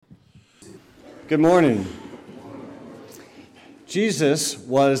Good morning. Jesus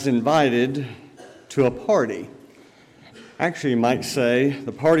was invited to a party. Actually, you might say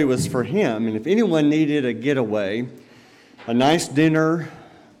the party was for him. And if anyone needed a getaway, a nice dinner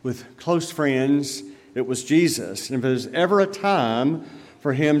with close friends, it was Jesus. And if there was ever a time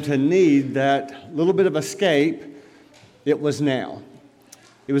for him to need that little bit of escape, it was now.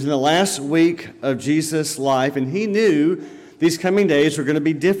 It was in the last week of Jesus' life, and he knew these coming days were going to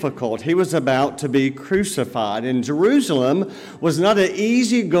be difficult. He was about to be crucified, and Jerusalem was not an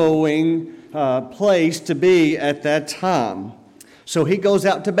easygoing place to be at that time. So he goes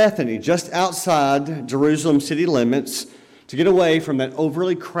out to Bethany, just outside Jerusalem city limits, to get away from that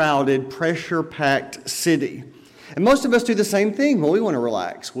overly crowded, pressure-packed city. And most of us do the same thing when we want to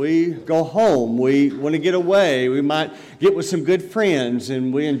relax. We go home, we want to get away, we might get with some good friends,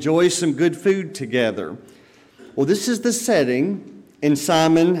 and we enjoy some good food together. Well, this is the setting in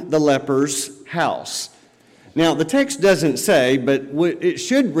Simon the leper's house. Now, the text doesn't say, but it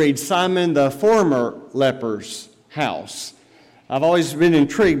should read Simon the former leper's house. I've always been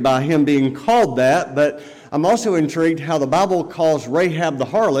intrigued by him being called that, but I'm also intrigued how the Bible calls Rahab the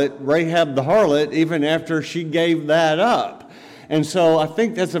harlot, even after she gave that up. And so I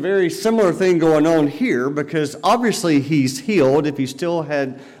think that's a very similar thing going on here, because obviously he's healed. If he still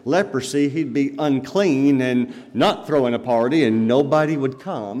had leprosy, he'd be unclean and not throwing a party, and nobody would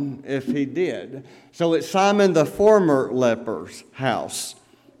come if he did. So it's Simon the former leper's house.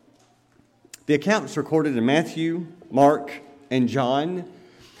 The account's recorded in Matthew, Mark, and John.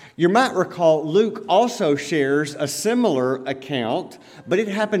 You might recall Luke also shares a similar account, but it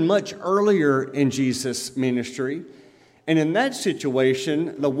happened much earlier in Jesus' ministry. And in that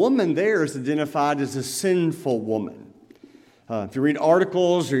situation, the woman there is identified as a sinful woman. If you read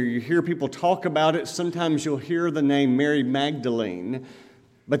articles or you hear people talk about it, sometimes you'll hear the name Mary Magdalene,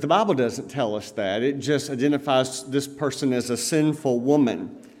 but the Bible doesn't tell us that. It just identifies this person as a sinful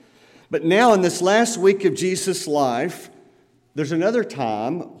woman. But now in this last week of Jesus' life, there's another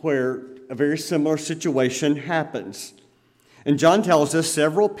time where a very similar situation happens. And John tells us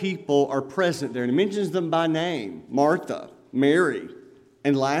several people are present there, and he mentions them by name: Martha, Mary,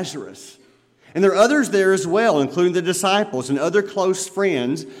 and Lazarus. And there are others there as well, including the disciples and other close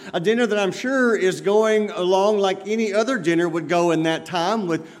friends. A dinner that I'm sure is going along like any other dinner would go in that time,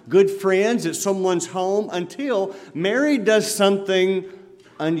 with good friends at someone's home, until Mary does something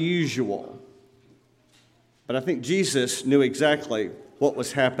unusual. But I think Jesus knew exactly what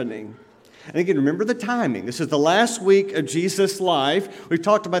was happening. And again, remember the timing. This is the last week of Jesus' life. We've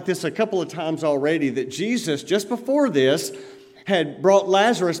talked about this a couple of times already, that Jesus, just before this, had brought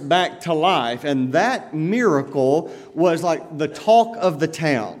Lazarus back to life. And that miracle was like the talk of the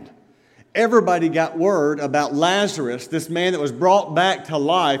town. Everybody got word about Lazarus, this man that was brought back to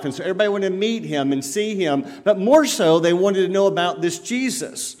life. And so everybody wanted to meet him and see him. But more so, they wanted to know about this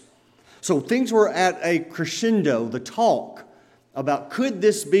Jesus. So things were at a crescendo, the talk about, could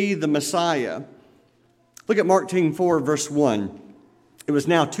this be the Messiah? Look at Mark 4, verse 1. It was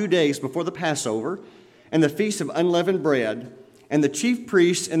now 2 days before the Passover and the Feast of Unleavened Bread, and the chief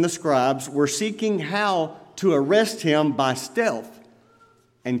priests and the scribes were seeking how to arrest him by stealth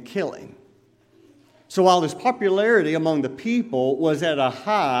and kill him. So while his popularity among the people was at a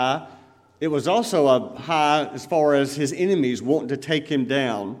high, it was also a high as far as his enemies wanting to take him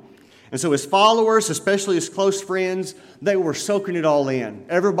down. And so his followers, especially his close friends, they were soaking it all in.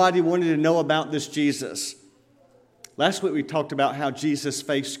 Everybody wanted to know about this Jesus. Last week we talked about how Jesus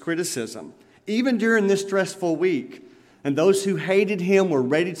faced criticism, even during this stressful week. And those who hated him were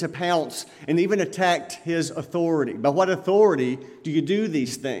ready to pounce and even attacked his authority. By what authority do you do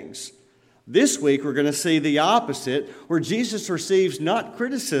these things? This week we're going to see the opposite, where Jesus receives not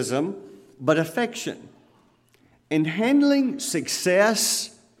criticism, but affection. In handling success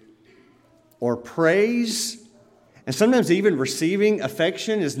or praise, and sometimes even receiving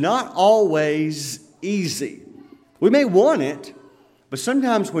affection, is not always easy. We may want it, but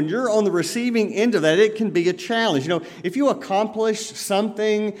sometimes when you're on the receiving end of that, it can be a challenge. You know, if you accomplish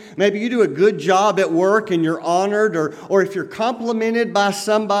something, maybe you do a good job at work and you're honored, or if you're complimented by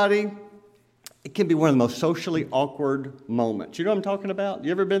somebody, it can be one of the most socially awkward moments. You know what I'm talking about? You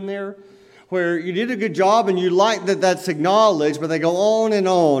ever been there? Where you did a good job and you like that that's acknowledged, but they go on,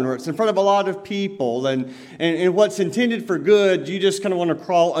 or it's in front of a lot of people, and what's intended for good, you just kind of want to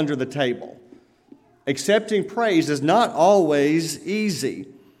crawl under the table. Accepting praise is not always easy.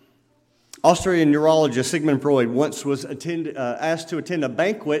 Austrian neurologist Sigmund Freud once was asked to attend a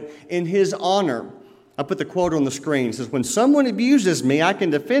banquet in his honor. I put the quote on the screen. It says, "When someone abuses me, I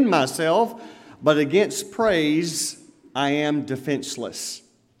can defend myself, but against praise, I am defenseless."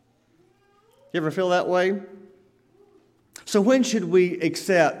 You ever feel that way? So when should we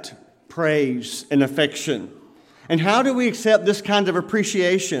accept praise and affection? And how do we accept this kind of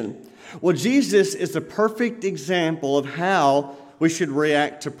appreciation? Well, Jesus is the perfect example of how we should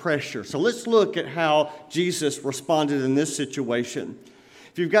react to pressure. So let's look at how Jesus responded in this situation.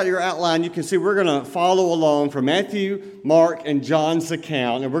 If you've got your outline, you can see we're going to follow along from Matthew, Mark, and John's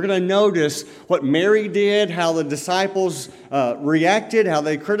account. And we're going to notice what Mary did, how the disciples reacted, how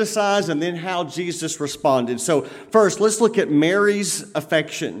they criticized, and then how Jesus responded. So first, let's look at Mary's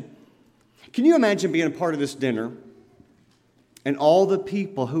affection. Can you imagine being a part of this dinner and all the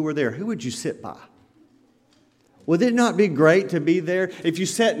people who were there? Who would you sit by? Would it not be great to be there? If you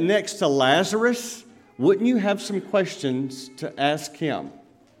sat next to Lazarus, wouldn't you have some questions to ask him?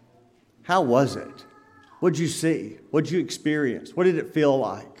 How was it? What did you see? What did you experience? What did it feel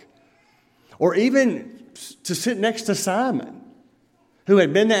like? Or even to sit next to Simon, who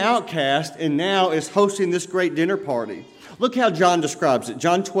had been the outcast and now is hosting this great dinner party. Look how John describes it.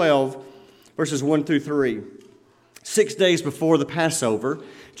 John 12, verses 1 through 3. 6 days before the Passover,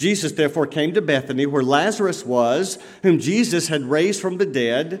 Jesus therefore came to Bethany, where Lazarus was, whom Jesus had raised from the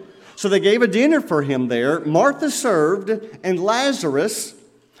dead. So they gave a dinner for him there. Martha served, and Lazarus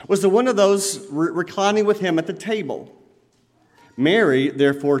was the one of those reclining with him at the table. Mary,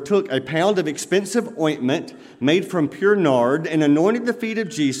 therefore, took a pound of expensive ointment made from pure nard and anointed the feet of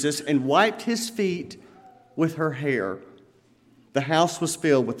Jesus and wiped his feet with her hair. The house was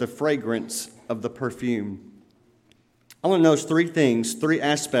filled with the fragrance of the perfume. I want to notice three things, three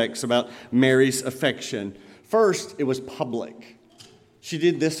aspects about Mary's affection. First, it was public. She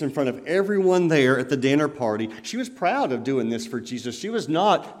did this in front of everyone there at the dinner party. She was proud of doing this for Jesus. She was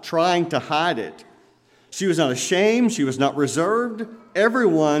not trying to hide it. She was not ashamed. She was not reserved.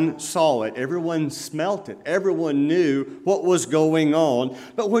 Everyone saw it. Everyone smelt it. Everyone knew what was going on.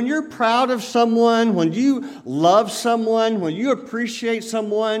 But when you're proud of someone, when you love someone, when you appreciate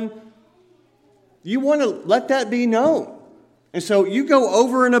someone, you want to let that be known. And so you go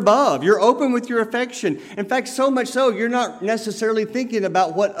over and above. You're open with your affection. In fact, so much so, you're not necessarily thinking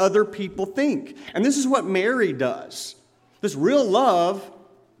about what other people think. And this is what Mary does. This real love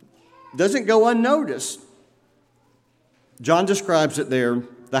doesn't go unnoticed. John describes it there.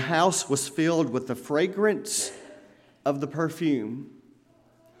 The house was filled with the fragrance of the perfume.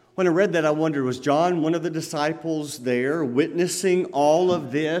 When I read that, I wondered, was John one of the disciples there witnessing all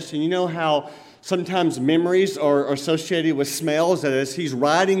of this? And you know how sometimes memories are associated with smells, that as he's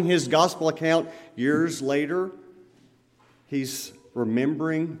writing his gospel account years later, he's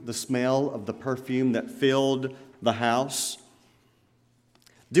remembering the smell of the perfume that filled the house.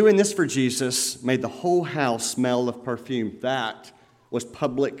 Doing this for Jesus made the whole house smell of perfume. That was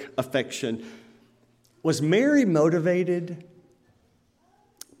public affection. Was Mary motivated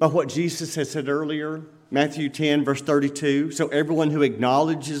by what Jesus had said earlier? Matthew 10, verse 32, so everyone who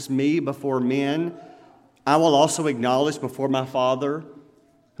acknowledges me before men, I will also acknowledge before my Father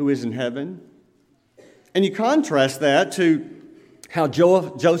who is in heaven. And you contrast that to how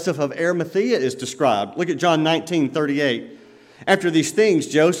Joseph of Arimathea is described. Look at John 19, 38. After these things,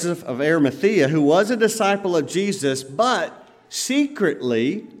 Joseph of Arimathea, who was a disciple of Jesus, but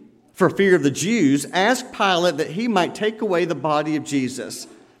secretly, for fear of the Jews, asked Pilate that he might take away the body of Jesus.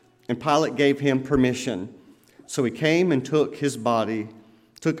 And Pilate gave him permission. So he came and took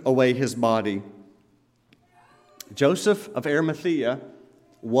away his body. Joseph of Arimathea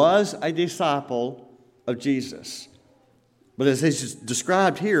was a disciple of Jesus. But as he's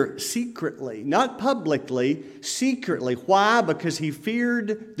described here, secretly, not publicly, secretly. Why? Because he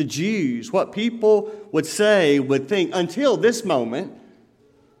feared the Jews, what people would say, would think, until this moment.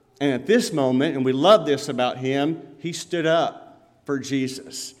 And at this moment, and we love this about him, he stood up for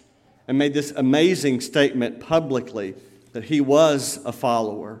Jesus and made this amazing statement publicly that he was a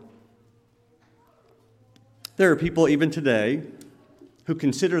follower. There are people even today who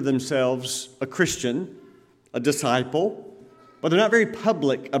consider themselves a Christian, a disciple, but they're not very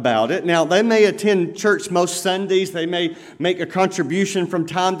public about it. Now, they may attend church most Sundays. They may make a contribution from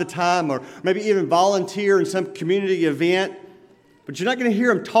time to time, or maybe even volunteer in some community event. But you're not going to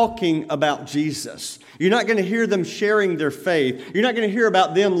hear them talking about Jesus. You're not going to hear them sharing their faith. You're not going to hear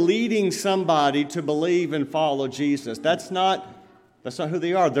about them leading somebody to believe and follow Jesus. That's not who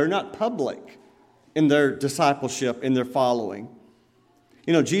they are. They're not public in their discipleship, in their following.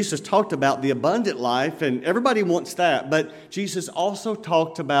 You know, Jesus talked about the abundant life, and everybody wants that, but Jesus also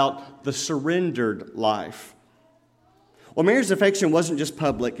talked about the surrendered life. Well, Mary's affection wasn't just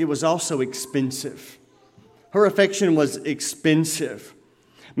public, it was also expensive. Her affection was expensive.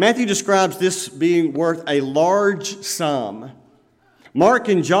 Matthew describes this being worth a large sum. Mark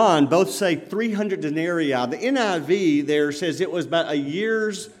and John both say 300 denarii. The NIV there says it was about a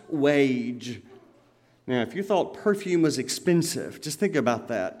year's wage. Now, if you thought perfume was expensive, just think about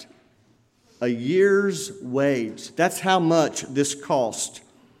that. A year's wage. That's how much this cost.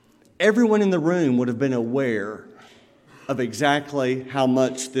 Everyone in the room would have been aware of exactly how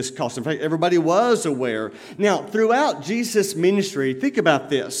much this cost. In fact, everybody was aware. Now, throughout Jesus' ministry, think about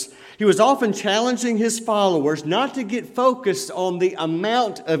this. He was often challenging his followers not to get focused on the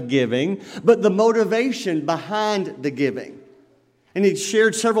amount of giving, but the motivation behind the giving. And he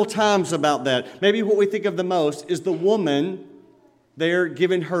shared several times about that. Maybe what we think of the most is the woman there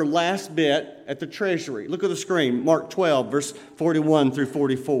giving her last bit at the treasury. Look at the screen, Mark 12, verse 41 through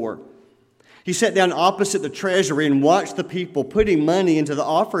 44. He sat down opposite the treasury and watched the people putting money into the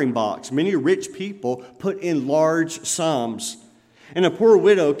offering box. Many rich people put in large sums. And a poor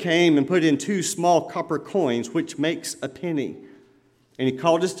widow came and put in 2 small copper coins, which makes a penny. And he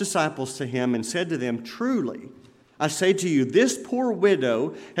called his disciples to him and said to them, "Truly, I say to you, this poor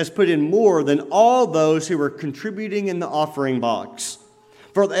widow has put in more than all those who were contributing in the offering box.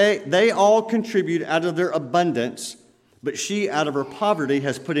 For they all contribute out of their abundance, but she out of her poverty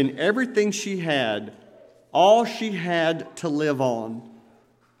has put in everything she had, all she had to live on."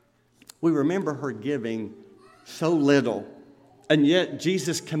 We remember her giving so little, and yet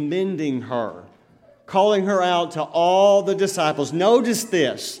Jesus commending her, calling her out to all the disciples. Notice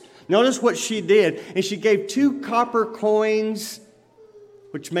this. Notice what she did. And she gave 2 copper coins,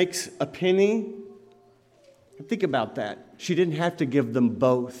 which makes a penny. Think about that. She didn't have to give them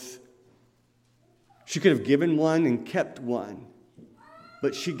both. She could have given one and kept one.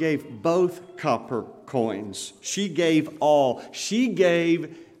 But she gave both copper coins. She gave all. She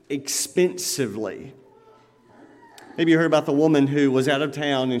gave expensively. Maybe you heard about the woman who was out of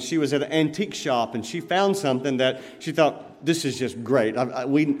town and she was at an antique shop and she found something that she thought, this is just great.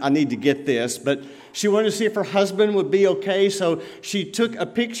 I need to get this. But she wanted to see if her husband would be okay. So she took a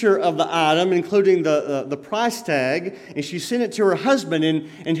picture of the item, including the price tag, and she sent it to her husband.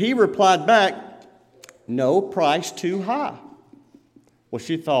 And he replied back, "No price too high." Well,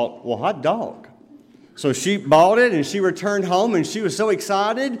 she thought, well, hot dog. So she bought it and she returned home and she was so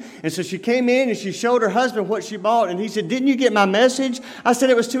excited. And so she came in and she showed her husband what she bought. And he said, "Didn't you get my message? I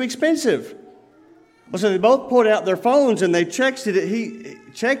said it was too expensive." Well, so they both pulled out their phones and they checked it. He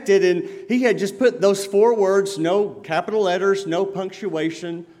checked it and he had just put those 4 words, no capital letters, no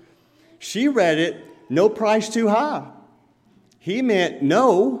punctuation. She read it, "No price too high." He meant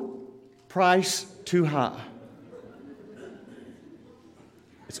no price too high.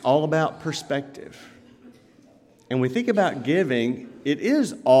 It's all about perspective. And when we think about giving, it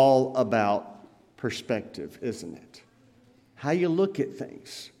is all about perspective, isn't it? How you look at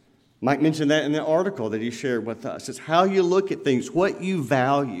things. Mike mentioned that in the article that he shared with us. It's how you look at things, what you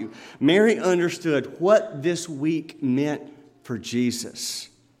value. Mary understood what this week meant for Jesus.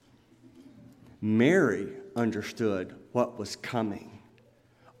 Mary understood what was coming.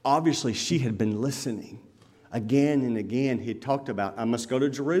 Obviously, she had been listening. Again and again, he talked about, I must go to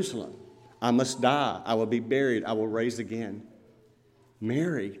Jerusalem. I must die. I will be buried. I will rise again.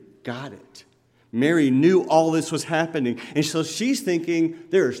 Mary got it. Mary knew all this was happening. And so she's thinking,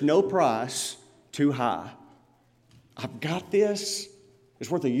 there is no price too high. I've got this.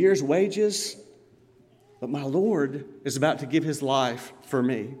 It's worth a year's wages. But my Lord is about to give his life for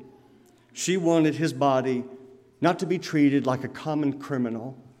me. She wanted his body not to be treated like a common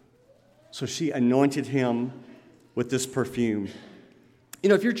criminal. So she anointed him with this perfume. You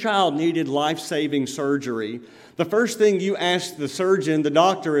know, if your child needed life-saving surgery, the first thing you ask the surgeon, the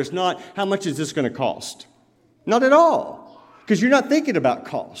doctor, is not, how much is this going to cost? Not at all. Because you're not thinking about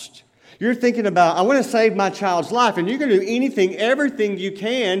cost. You're thinking about, I want to save my child's life, and you're going to do anything, everything you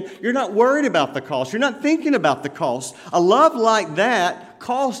can. You're not worried about the cost. You're not thinking about the cost. A love like that,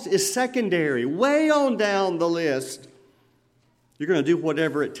 cost is secondary, way on down the list. You're going to do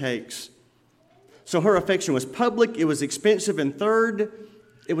whatever it takes. So her affection was public, it was expensive, and third,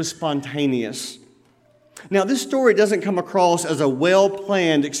 it was spontaneous. Now, this story doesn't come across as a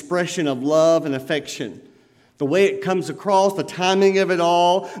well-planned expression of love and affection. The way it comes across, the timing of it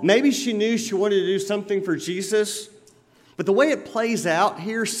all, maybe she knew she wanted to do something for Jesus, but the way it plays out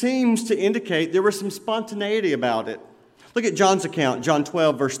here seems to indicate there was some spontaneity about it. Look at John's account, John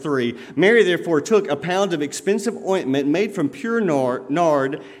 12, verse 3. Mary, therefore, took a pound of expensive ointment made from pure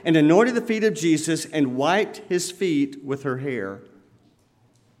nard and anointed the feet of Jesus and wiped his feet with her hair.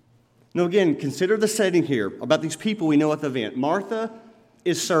 Now, again, consider the setting here about these people we know at the event. Martha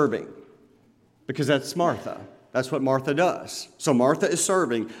is serving because that's Martha. That's what Martha does. So Martha is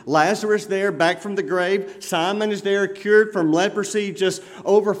serving. Lazarus there, back from the grave. Simon is there, cured from leprosy, just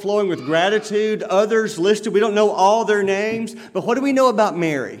overflowing with gratitude. Others listed, we don't know all their names. But what do we know about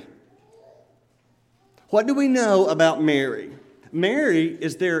Mary? What do we know about Mary? Mary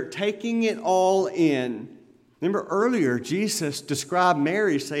is there taking it all in. Remember earlier, Jesus described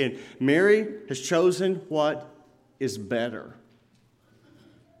Mary saying, Mary has chosen what is better.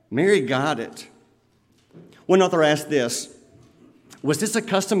 Mary got it. One author asked this, was this a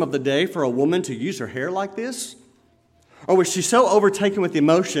custom of the day for a woman to use her hair like this? Or was she so overtaken with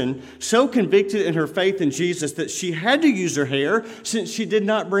emotion, so convicted in her faith in Jesus that she had to use her hair since she did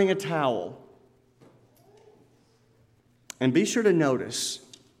not bring a towel? And be sure to notice,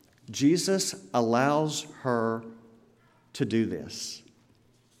 Jesus allows her to do this.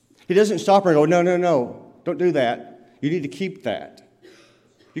 He doesn't stop her and go, no, don't do that. You need to keep that.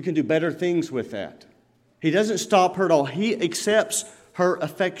 You can do better things with that. He doesn't stop her at all. He accepts her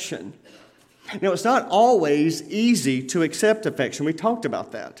affection. Now, it's not always easy to accept affection. We talked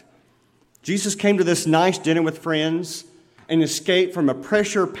about that. Jesus came to this nice dinner with friends and escaped from a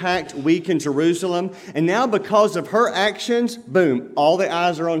pressure-packed week in Jerusalem. And now, because of her actions, boom, all the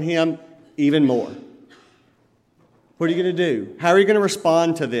eyes are on him even more. What are you going to do? How are you going to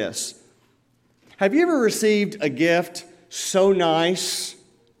respond to this? Have you ever received a gift so nice,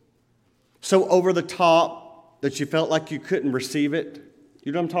 so over the top that you felt like you couldn't receive it?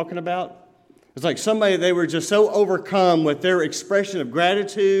 You know what I'm talking about? It's like somebody, they were just so overcome with their expression of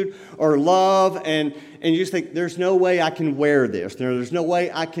gratitude or love, and you just think, there's no way I can wear this. There's no way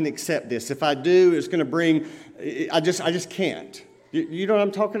I can accept this. If I do, it's going to bring, I just can't. You know what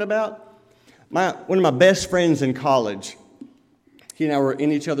I'm talking about? One of my best friends in college, he and I were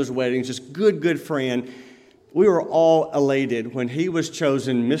in each other's weddings, just good friend. We were all elated when he was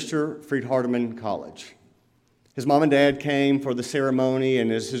chosen Mr. Freed-Hardeman College. His mom and dad came for the ceremony,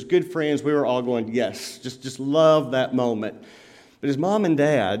 and as his good friends, we were all going, yes, just love that moment. But his mom and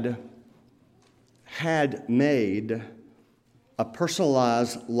dad had made a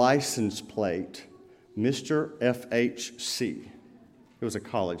personalized license plate, Mr. FHC. It was a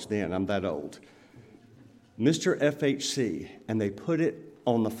college then, I'm that old. Mr. FHC, and they put it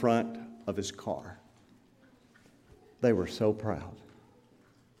on the front of his car. They were so proud.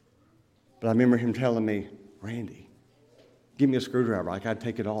 But I remember him telling me, Randy, give me a screwdriver. I got to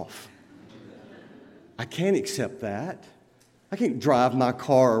take it off. I can't accept that. I can't drive my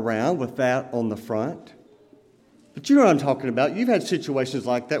car around with that on the front. But you know what I'm talking about. You've had situations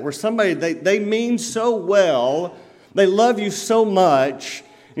like that where somebody, they mean so well, they love you so much,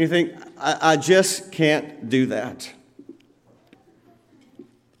 and you think, I just can't do that.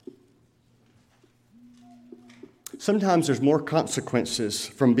 Sometimes there's more consequences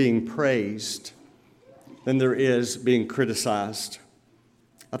from being praised than there is being criticized.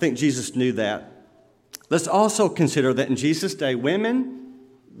 I think Jesus knew that. Let's also consider that in Jesus' day, women,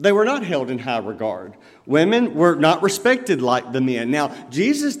 they were not held in high regard. Women were not respected like the men. Now,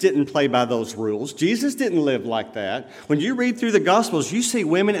 Jesus didn't play by those rules. Jesus didn't live like that. When you read through the Gospels, you see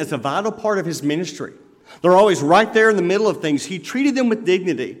women as a vital part of his ministry. They're always right there in the middle of things. He treated them with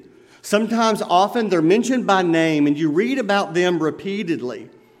dignity. Sometimes, often, they're mentioned by name, and you read about them repeatedly.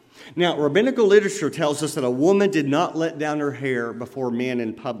 Now, rabbinical literature tells us that a woman did not let down her hair before men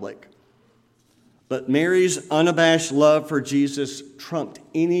in public. But Mary's unabashed love for Jesus trumped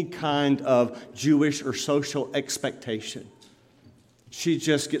any kind of Jewish or social expectation. She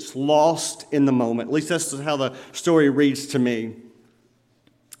just gets lost in the moment. At least that's how the story reads to me.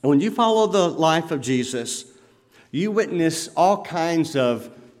 When you follow the life of Jesus, you witness all kinds of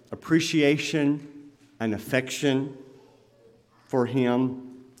appreciation and affection for him.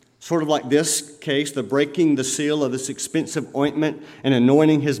 Sort of like this case, the breaking the seal of this expensive ointment and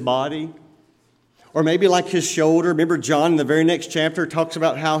anointing his body. Or maybe like his shoulder. Remember John in the very next chapter talks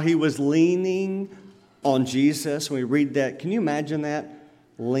about how he was leaning on Jesus. When we read that, can you imagine that?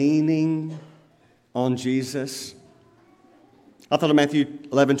 Leaning on Jesus. I thought of Matthew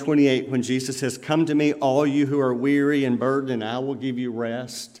 11:28 when Jesus says, "Come to me, all you who are weary and burdened, and I will give you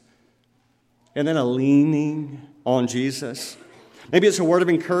rest." And then a leaning on Jesus. Maybe it's a word of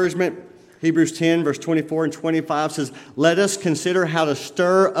encouragement. Hebrews 10, verse 24 and 25 says, "Let us consider how to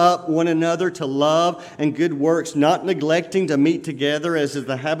stir up one another to love and good works, not neglecting to meet together as is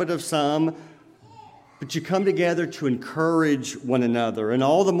the habit of some, but you come together to encourage one another, and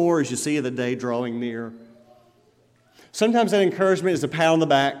all the more as you see the day drawing near." Sometimes that encouragement is a pat on the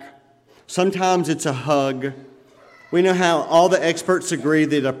back. Sometimes it's a hug. We know how all the experts agree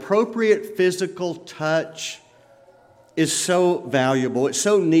that appropriate physical touch is so valuable. It's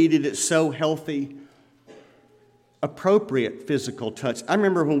so needed. It's so healthy. appropriate physical touch. I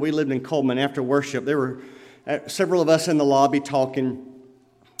remember when we lived in Coleman after worship, there were several of us in the lobby talking,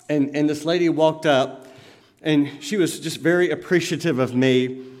 and this lady walked up, and she was just very appreciative of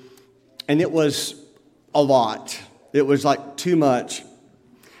me, and it was a lot. It was like too much.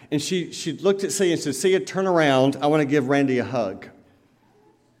 And she looked at Sia and said, "Sia, turn around. I want to give Randy a hug."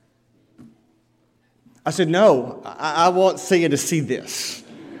 I said, "No, I want Sia to see this."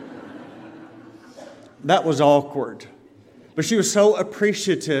 That was awkward. But she was so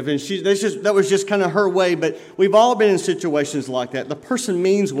appreciative, and that was just kind of her way. But we've all been in situations like that. The person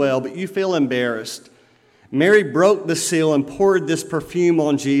means well, but you feel embarrassed. Mary broke the seal and poured this perfume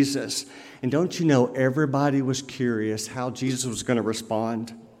on Jesus. And don't you know, everybody was curious how Jesus was going to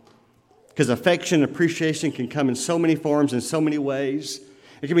respond? Because affection, appreciation can come in so many forms, in so many ways.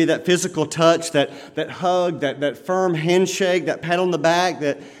 It can be that physical touch, that hug, that firm handshake, that pat on the back,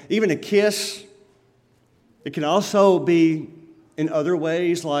 that even a kiss. It can also be in other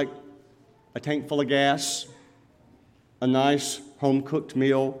ways, like a tank full of gas, a nice home-cooked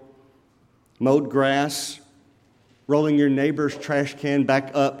meal, mowed grass, rolling your neighbor's trash can back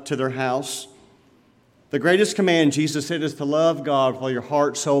up to their house. The greatest command, Jesus said, is to love God with all your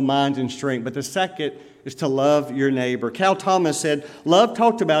heart, soul, mind, and strength. But the second is to love your neighbor. Cal Thomas said, "Love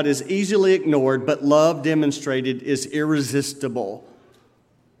talked about is easily ignored, but love demonstrated is irresistible."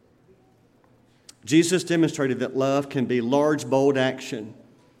 Jesus demonstrated that love can be large, bold action,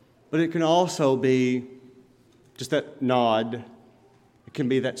 but it can also be just that nod. It can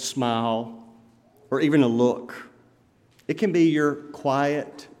be that smile or even a look. It can be your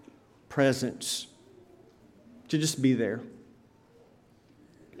quiet presence to just be there.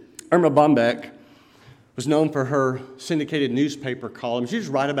 Irma Bombeck was known for her syndicated newspaper columns. She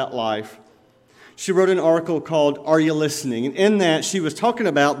just write about life. She wrote an article called "Are You Listening?" And in that, she was talking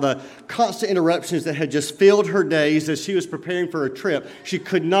about the constant interruptions that had just filled her days as she was preparing for a trip. She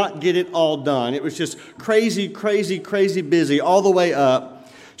could not get it all done. It was just crazy, crazy, crazy busy all the way up.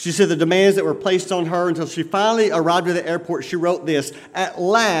 She said the demands that were placed on her until she finally arrived at the airport, she wrote this: "At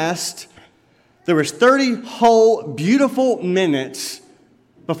last, there was 30 whole beautiful minutes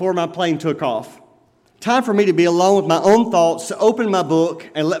before my plane took off. Time for me to be alone with my own thoughts, to open my book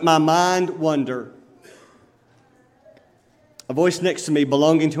and let my mind wander." A voice next to me,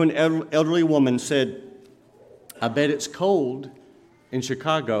 belonging to an elderly woman, said, "I bet it's cold in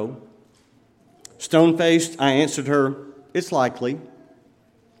Chicago." Stone-faced, I answered her, "It's likely."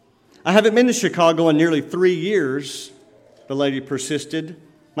 "I haven't been to Chicago in nearly 3 years," the lady persisted.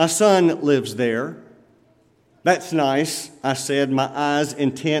 "My son lives there." "That's nice," I said, my eyes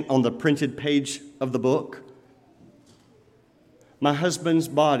intent on the printed page of the book. "My husband's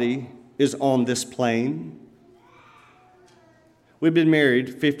body is on this plane." We've been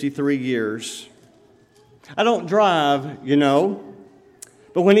married 53 years. I don't drive, you know,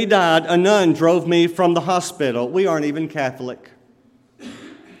 but when he died, a nun drove me from the hospital. We aren't even Catholic.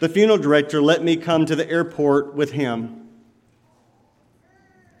 The funeral director let me come to the airport with him.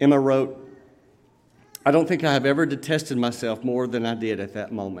 Emma wrote, "I don't think I have ever detested myself more than I did at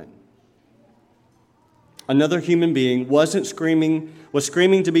that moment." Another human being was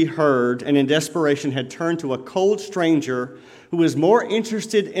screaming to be heard, and in desperation had turned to a cold stranger who was more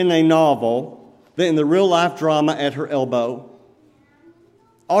interested in a novel than in the real-life drama at her elbow.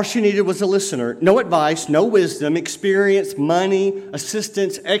 All she needed was a listener. No advice, no wisdom, experience, money,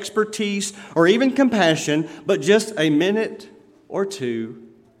 assistance, expertise, or even compassion, but just a minute or two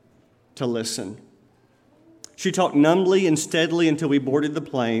to listen. She talked numbly and steadily until we boarded the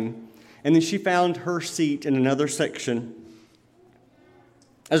plane, and then she found her seat in another section.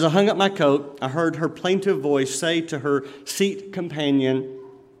 As I hung up my coat, I heard her plaintive voice say to her seat companion,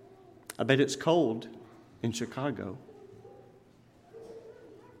 "I bet it's cold in Chicago."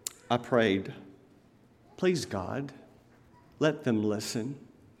 I prayed, "Please, God, let them listen."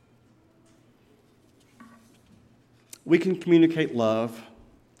 We can communicate love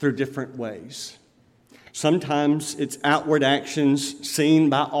through different ways. Sometimes it's outward actions seen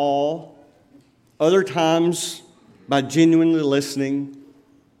by all. Other times by genuinely listening,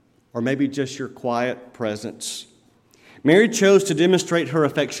 or maybe just your quiet presence. Mary chose to demonstrate her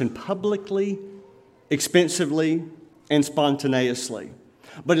affection publicly, expensively, and spontaneously.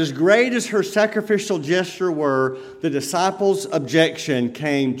 But as great as her sacrificial gesture were, the disciples' objection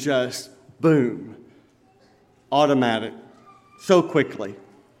came just boom, automatic, so quickly.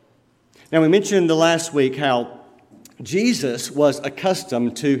 Now, we mentioned the last week how Jesus was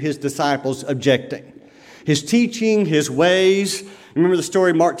accustomed to his disciples objecting. His teaching, his ways, Remember the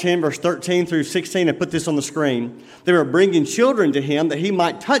story, Mark 10, verse 13 through 16? I put this on the screen. They were bringing children to him that he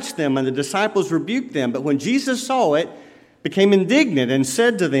might touch them, and the disciples rebuked them. But when Jesus saw it, became indignant and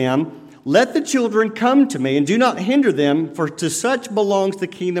said to them, "Let the children come to me, and do not hinder them, for to such belongs the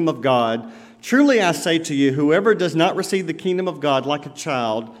kingdom of God. Truly I say to you, whoever does not receive the kingdom of God like a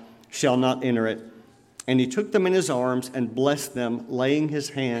child shall not enter it." And he took them in his arms and blessed them, laying his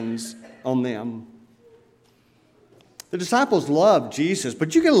hands on them. The disciples loved Jesus,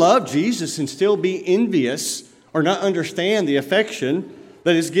 but you can love Jesus and still be envious or not understand the affection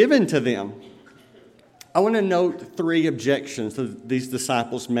that is given to them. I want to note 3 objections that these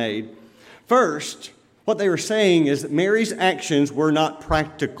disciples made. First, what they were saying is that Mary's actions were not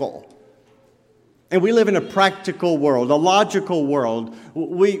practical. And we live in a practical world, a logical world.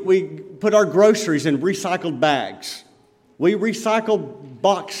 We put our groceries in recycled bags. We recycle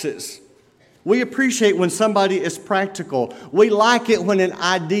boxes. We appreciate when somebody is practical. We like it when an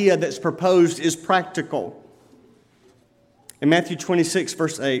idea that's proposed is practical. In Matthew 26,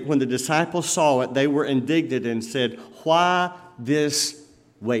 verse 8, when the disciples saw it, they were indignant and said, "Why this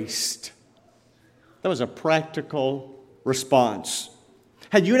waste?" That was a practical response.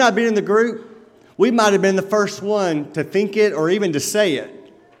 Had you and I been in the group, we might have been the first one to think it or even to say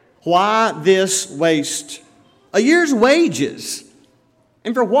it. Why this waste? A year's wages.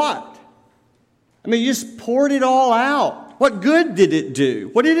 And for what? I mean, you just poured it all out. What good did it do?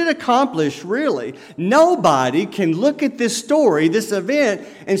 What did it accomplish, really? Nobody can look at this story, this event,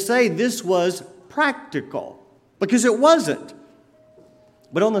 and say this was practical, because it wasn't.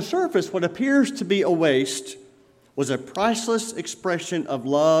 But on the surface, what appears to be a waste was a priceless expression of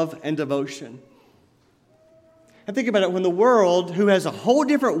love and devotion. And think about it, when the world, who has a whole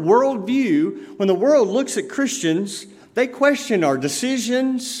different worldview, when the world looks at Christians, they question our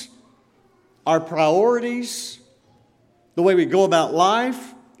decisions, our priorities, the way we go about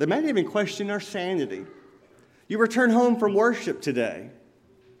life. They might even question our sanity. You return home from worship today.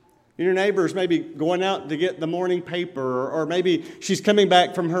 Your neighbor's maybe going out to get the morning paper, or maybe she's coming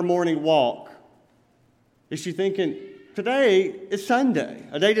back from her morning walk. Is she thinking, today is Sunday,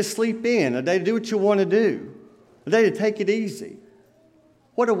 a day to sleep in, a day to do what you want to do, a day to take it easy?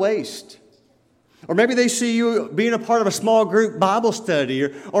 What a waste. Or maybe they see you being a part of a small group Bible study,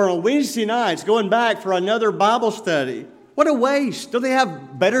 or on Wednesday nights going back for another Bible study. What a waste. Don't they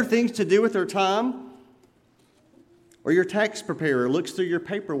have better things to do with their time? Or your tax preparer looks through your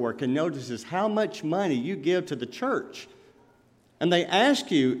paperwork and notices how much money you give to the church. And they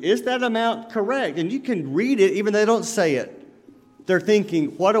ask you, is that amount correct? And you can read it even though they don't say it. They're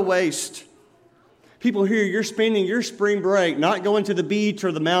thinking, what a waste. People here, you're spending your spring break not going to the beach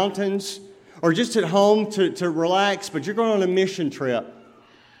or the mountains or just at home to relax, but you're going on a mission trip.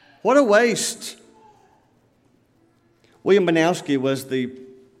 What a waste. William Banowski was the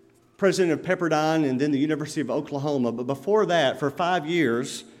president of Pepperdine and then the University of Oklahoma. But before that, for 5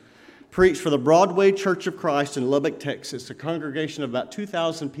 years, preached for the Broadway Church of Christ in Lubbock, Texas, a congregation of about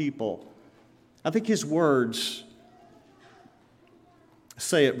 2,000 people. I think his words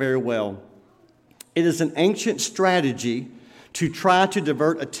say it very well. It is an ancient strategy to try to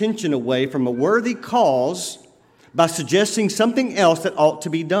divert attention away from a worthy cause by suggesting something else that ought to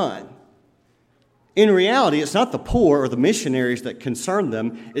be done. In reality, it's not the poor or the missionaries that concern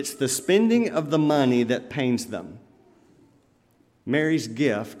them. It's the spending of the money that pains them. Mary's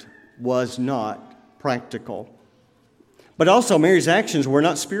gift was not practical. But also, Mary's actions were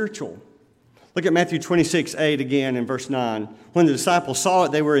not spiritual. Look at Matthew 26:8 again in verse 9. When the disciples saw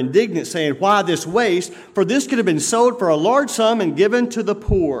it, they were indignant, saying, "Why this waste? For this could have been sold for a large sum and given to the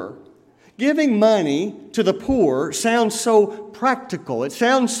poor." Giving money to the poor sounds so practical. It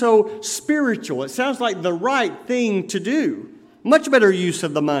sounds so spiritual. It sounds like the right thing to do. Much better use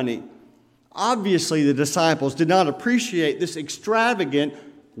of the money. Obviously, the disciples did not appreciate this extravagant,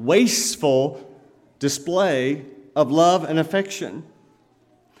 wasteful display of love and affection.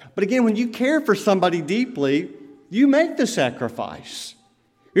 But again, when you care for somebody deeply, you make the sacrifice.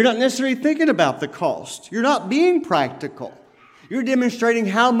 You're not necessarily thinking about the cost. You're not being practical. You're demonstrating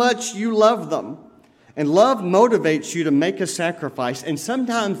how much you love them. And love motivates you to make a sacrifice, and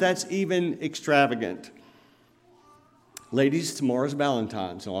sometimes that's even extravagant. Ladies, tomorrow's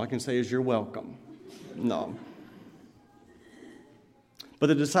Valentine's, so all I can say is you're welcome. No. But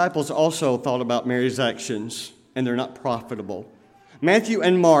the disciples also thought about Mary's actions, and they're not profitable. Matthew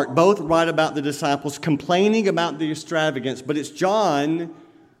and Mark both write about the disciples complaining about the extravagance, but it's John,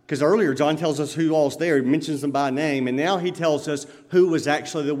 because earlier John tells us who all's there. He mentions them by name, and now he tells us who was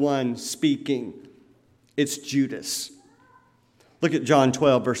actually the one speaking. It's Judas. Look at John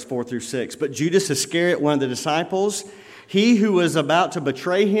 12, verse 4 through 6. But Judas Iscariot, one of the disciples, He who was about to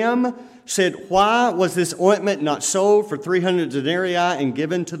betray him said, "Why was this ointment not sold for 300 denarii and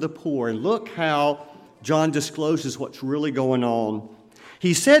given to the poor?" And look how John discloses what's really going on.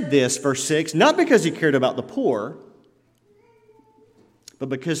 He said this, verse 6, not because he cared about the poor, but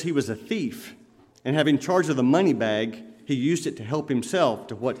because he was a thief. And having charge of the money bag, he used it to help himself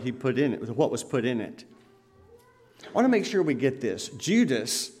to what he put in it, to what was put in it. I want to make sure we get this.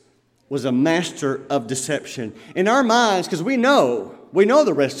 Judas was a master of deception. In our minds, because we know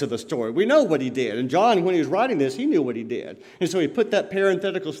the rest of the story. We know what he did. And John, when he was writing this, he knew what he did. And so he put that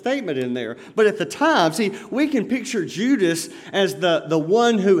parenthetical statement in there. But at the time, see, we can picture Judas as the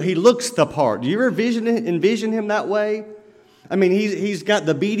one who he looks the part. Do you ever envision him that way? I mean, he's got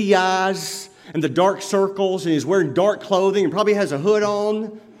the beady eyes and the dark circles, and he's wearing dark clothing and probably has a hood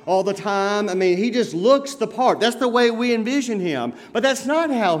on all the time. I mean, he just looks the part. That's the way we envision him. But that's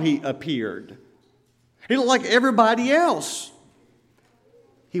not how he appeared. He looked like everybody else.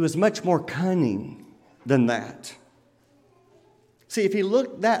 He was much more cunning than that. See, if he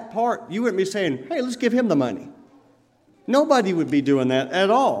looked that part, you wouldn't be saying, "Hey, let's give him the money." Nobody would be doing that at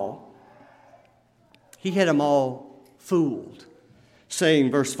all. He had them all fooled.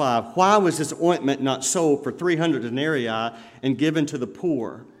 Saying, verse 5, "Why was this ointment not sold for 300 denarii and given to the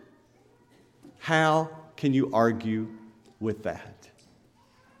poor?" How can you argue with that?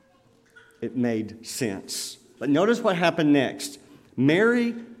 It made sense. But notice what happened next.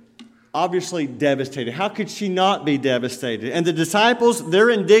 Mary, obviously devastated. How could she not be devastated? And the disciples, they're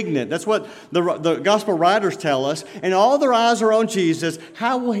indignant. That's what the gospel writers tell us. And all their eyes are on Jesus.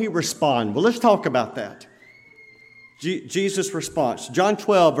 How will he respond? Well, let's talk about that. Jesus' response. John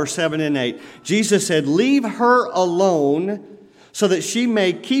 12, verse 7 and 8. Jesus said, "Leave her alone so that she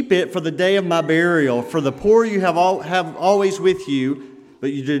may keep it for the day of my burial. For the poor you have always with you,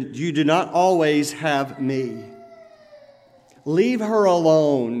 but you do not always have me." Leave her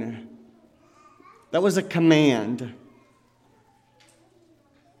alone. That was a command.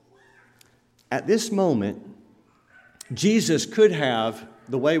 At this moment, Jesus could have,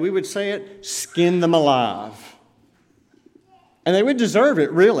 the way we would say it, skinned them alive. And they would deserve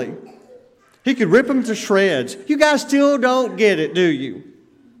it, really. He could rip them to shreds. You guys still don't get it, do you?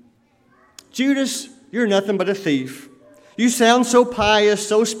 Judas, you're nothing but a thief. You sound so pious,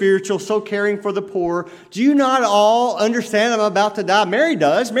 so spiritual, so caring for the poor. Do you not all understand I'm about to die? Mary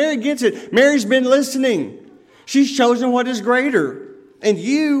does. Mary gets it. Mary's been listening. She's chosen what is greater. And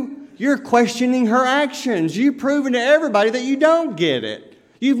you're questioning her actions. You've proven to everybody that you don't get it.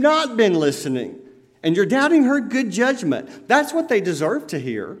 You've not been listening. And you're doubting her good judgment. That's what they deserve to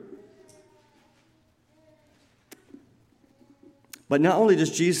hear. But not only does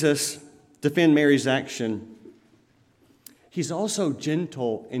Jesus defend Mary's action, he's also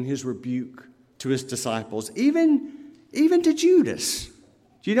gentle in his rebuke to his disciples, even to Judas.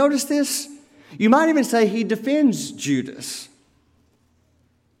 Do you notice this? You might even say he defends Judas.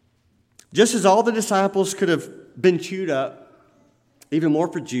 Just as all the disciples could have been chewed up, even more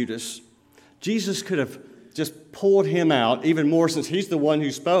for Judas, Jesus could have just pulled him out even more, since he's the one who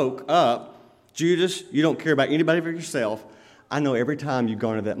spoke up. "Judas, you don't care about anybody but yourself. I know every time you've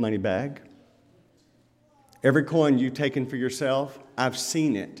gone to that money bag. Every coin you've taken for yourself, I've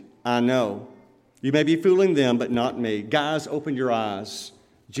seen it. I know. You may be fooling them, but not me. Guys, open your eyes.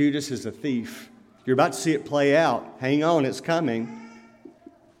 Judas is a thief. You're about to see it play out. Hang on, it's coming."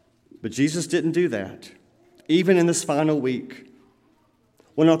 But Jesus didn't do that, even in this final week.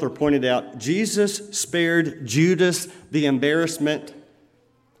 One author pointed out, Jesus spared Judas the embarrassment,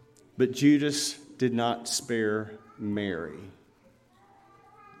 but Judas did not spare Mary.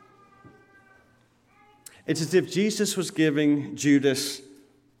 It's as if Jesus was giving Judas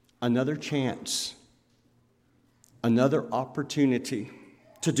another chance, another opportunity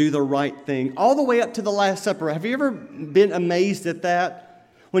to do the right thing, all the way up to the Last Supper. Have you ever been amazed at that?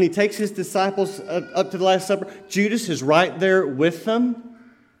 When he takes his disciples up to the Last Supper, Judas is right there with them.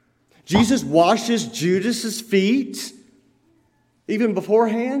 Jesus washes Judas's feet, even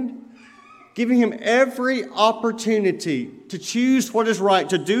beforehand, giving him every opportunity to choose what is right,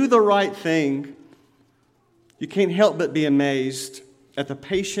 to do the right thing. You can't help but be amazed at the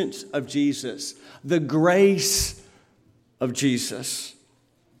patience of Jesus, the grace of Jesus.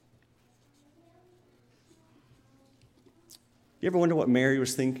 You ever wonder what Mary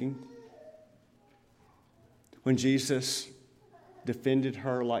was thinking when Jesus defended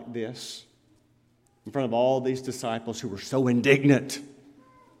her like this in front of all these disciples who were so indignant?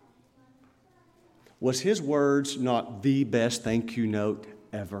 Was his words not the best thank you note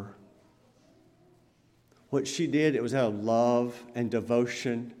ever? What she did, it was out of love and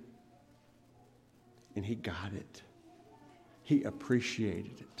devotion, and he got it. he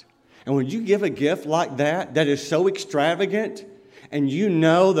appreciated it. And when you give a gift like that, that is so extravagant, and you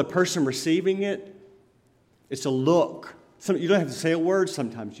know the person receiving it, it's a look. You don't have to say a word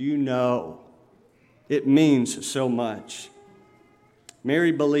sometimes. You know. It means so much.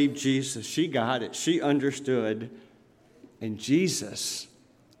 Mary believed Jesus. She got it. She understood. And Jesus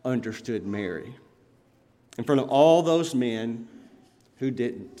understood Mary in front of all those men who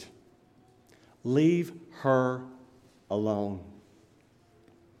didn't. Leave her alone.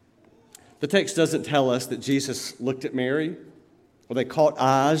 The text doesn't tell us that Jesus looked at Mary or they caught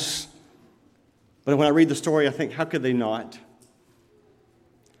eyes. But when I read the story, I think, how could they not?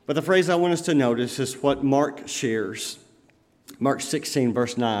 But the phrase I want us to notice is what Mark shares. Mark 16,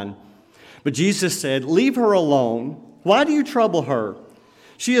 verse 9. But Jesus said, "Leave her alone. Why do you trouble her?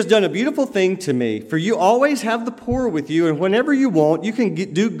 She has done a beautiful thing to me. For you always have the poor with you, and whenever you want, you can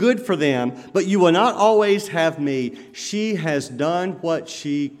do good for them. But you will not always have me. She has done what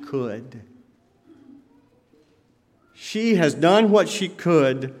she could." She has done what she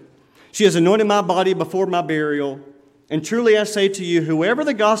could. She has anointed my body before my burial. And truly I say to you, wherever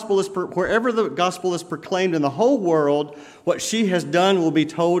the gospel is proclaimed in the whole world, what she has done will be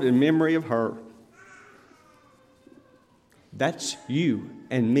told in memory of her. That's you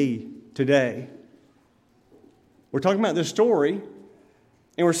and me today. We're talking about this story,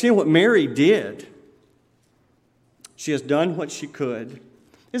 and we're seeing what Mary did. She has done what she could.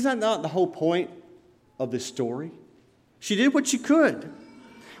 Isn't that not the whole point of this story? She did what she could.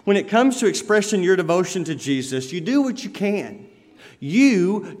 When it comes to expressing your devotion to Jesus, you do what you can.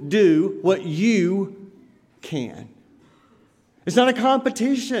 You do what you can. It's not a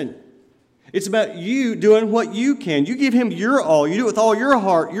competition. It's about you doing what you can. You give him your all. You do it with all your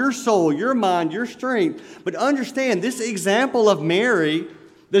heart, your soul, your mind, your strength. But understand, this example of Mary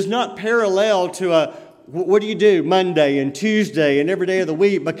does not parallel to what do you do Monday and Tuesday and every day of the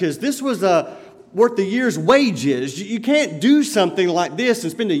week, because this was worth a year's wages. You can't do something like this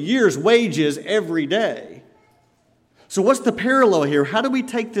and spend a year's wages every day. So what's the parallel here? How do we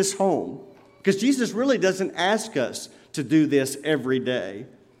take this home? Because Jesus really doesn't ask us to do this every day.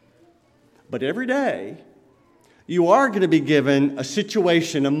 But every day, you are going to be given a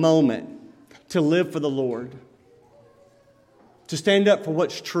situation, a moment to live for the Lord, to stand up for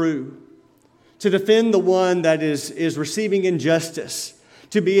what's true, to defend the one that is receiving injustice,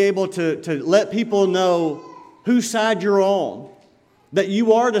 to be able to let people know whose side you're on, that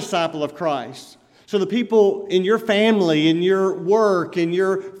you are a disciple of Christ. So the people in your family, in your work, in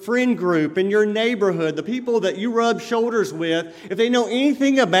your friend group, in your neighborhood, the people that you rub shoulders with, if they know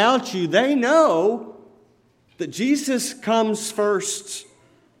anything about you, they know that Jesus comes first.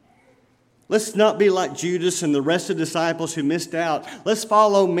 Let's not be like Judas and the rest of the disciples who missed out. Let's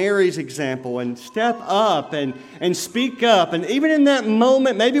follow Mary's example and step up and speak up. And even in that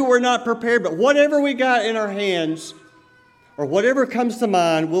moment, maybe we're not prepared, but whatever we got in our hands or whatever comes to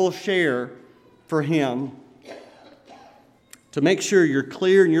mind, we'll share for him, to make sure you're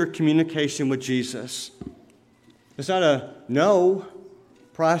clear in your communication with Jesus. It's not a no,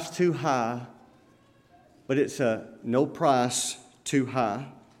 price too high, but it's a no price too high.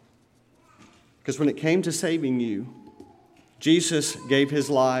 Because when it came to saving you, Jesus gave his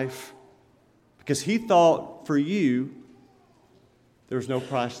life because he thought for you there was no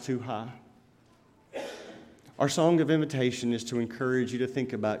price too high. Our song of invitation is to encourage you to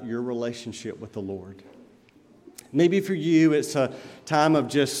think about your relationship with the Lord. Maybe for you it's a time of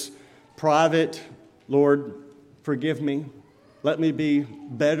just private, Lord, forgive me. Let me be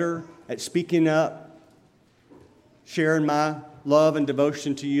better at speaking up, sharing my love and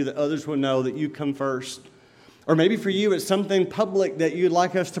devotion to you, that others will know that you come first. Or maybe for you it's something public that you'd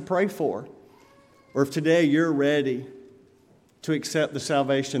like us to pray for. Or if today you're ready to accept the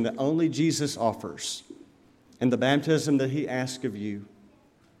salvation that only Jesus offers and the baptism that he asks of you,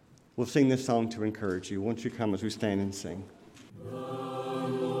 we'll sing this song to encourage you. Won't you come as we stand and sing?